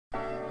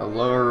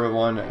Hello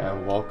everyone,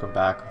 and welcome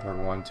back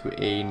everyone to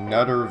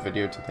another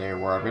video today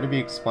where I'm going to be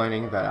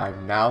explaining that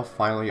I'm now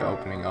finally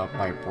opening up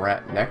my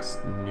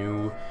next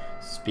new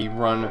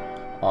speedrun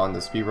on the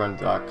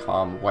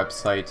speedrun.com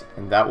website,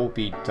 and that will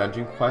be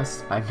Dungeon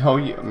Quest. I know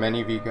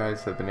many of you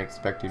guys have been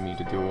expecting me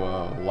to do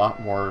a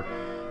lot more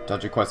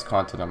Dungeon Quest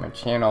content on my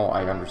channel.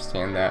 I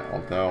understand that,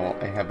 although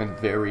I have been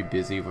very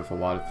busy with a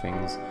lot of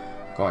things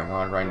going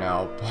on right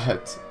now,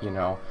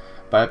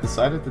 but I've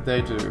decided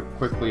today to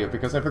quickly,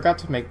 because I forgot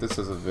to make this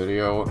as a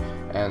video,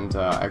 and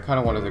I kind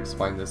of wanted to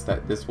explain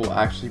that this will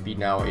actually be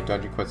now a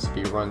Dungeon Quest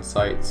speedrun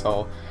site.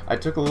 So I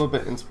took a little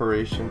bit of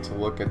inspiration to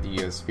look at the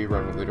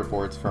speedrun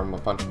leaderboards from a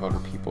bunch of other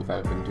people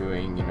that have been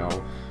doing,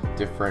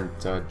 different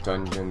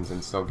dungeons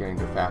and still getting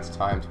their fast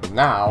times. But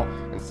now,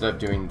 instead of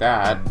doing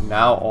that,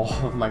 now all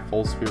of my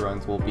full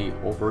speedruns will be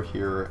over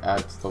here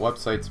at the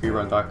website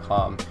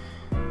speedrun.com.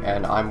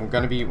 And I'm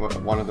going to be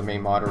one of the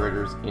main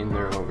moderators in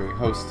there. We'll be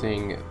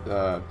hosting,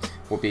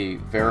 we'll be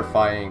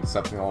verifying,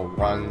 accepting all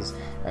runs,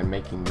 and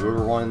making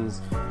newer ones.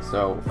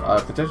 So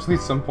potentially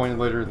some point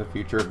later in the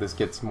future, if this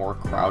gets more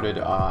crowded,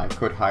 I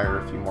could hire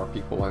a few more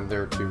people in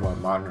there to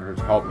monitor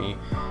to help me.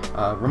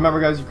 Remember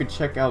guys, you could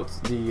check out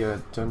the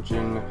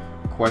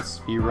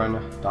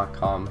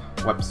DungeonQuestSpeedrun.com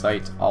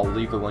website. I'll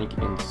leave a link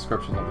in the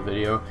description of the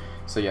video.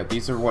 So yeah,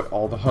 these are what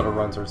all the other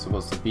runs are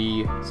supposed to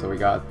be. So we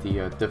got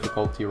the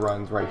difficulty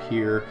runs right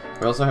here.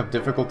 We also have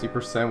difficulty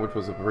percent, which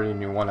was a pretty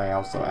new one I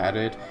also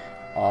added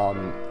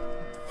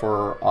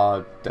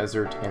for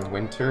desert and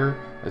winter,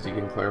 as you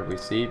can clearly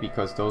see,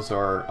 because those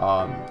are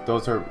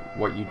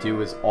what you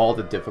do is all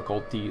the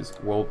difficulties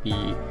will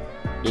be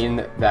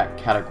in that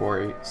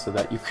category, so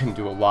that you can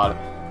do a lot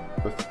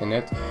within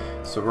it.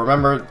 So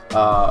remember,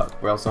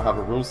 we also have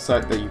a rule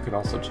set that you can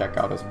also check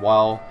out as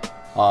well.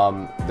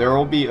 There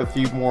will be a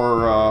few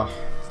more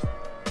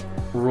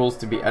rules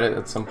to be added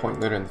at some point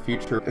later in the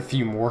future. A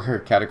few more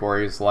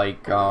categories,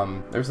 like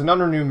there's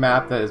another new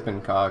map that has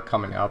been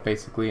coming out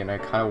basically, and I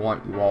kind of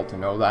want you all to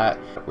know that.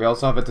 We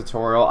also have a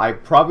tutorial. I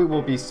probably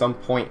will be some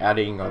point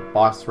adding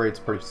boss raids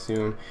pretty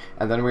soon.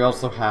 And then we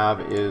also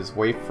have is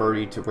wave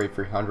 30 to wave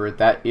 300.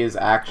 That is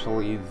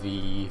actually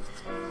the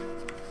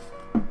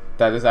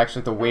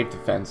wave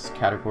defense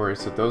category.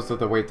 So those are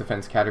the wave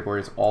defense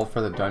categories, all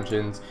for the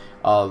dungeons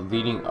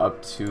leading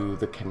up to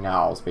the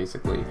canals,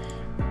 basically.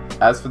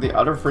 As for the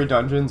other free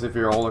dungeons, if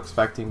you're all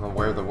expecting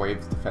where the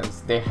wave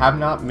defense, they have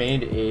not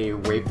made a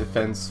wave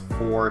defense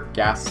for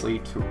Ghastly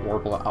to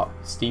Orbital,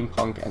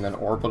 Steampunk, and then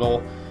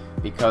Orbital,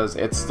 because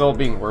it's still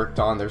being worked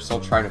on. They're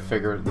still trying to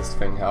figure this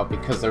thing out,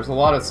 because there's a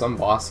lot of some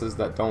bosses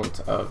that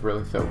don't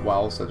really fit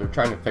well, so they're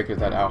trying to figure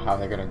that out, how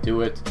they're going to do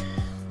it.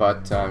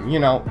 But,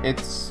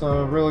 it's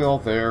really all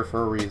there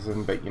for a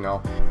reason, but,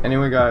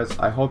 Anyway, guys,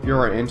 I hope you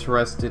are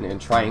interested in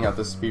trying out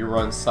the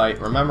speedrun site.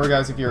 Remember,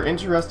 guys, if you're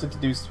interested to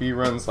do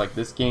speedruns like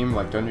this game,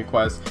 like Dungeon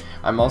Quest,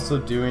 I'm also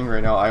doing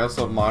right now, I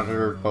also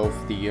monitor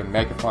both the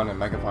Megaphon and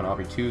Megaphon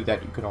Hobby 2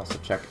 that you can also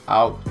check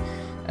out.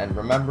 And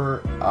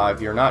remember,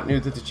 if you're not new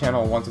to the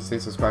channel and want to stay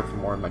subscribed for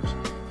more of my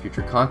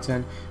future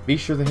content, be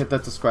sure to hit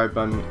that subscribe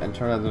button and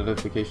turn on the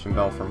notification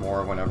bell for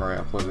more whenever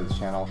I upload to the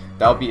channel.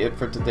 That'll be it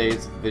for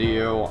today's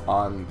video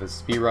on the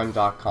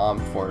speedrun.com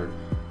for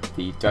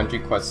the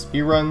Dungeon Quest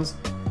speedruns.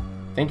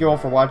 Thank you all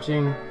for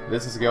watching.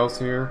 This is Gales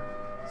here,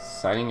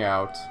 signing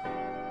out.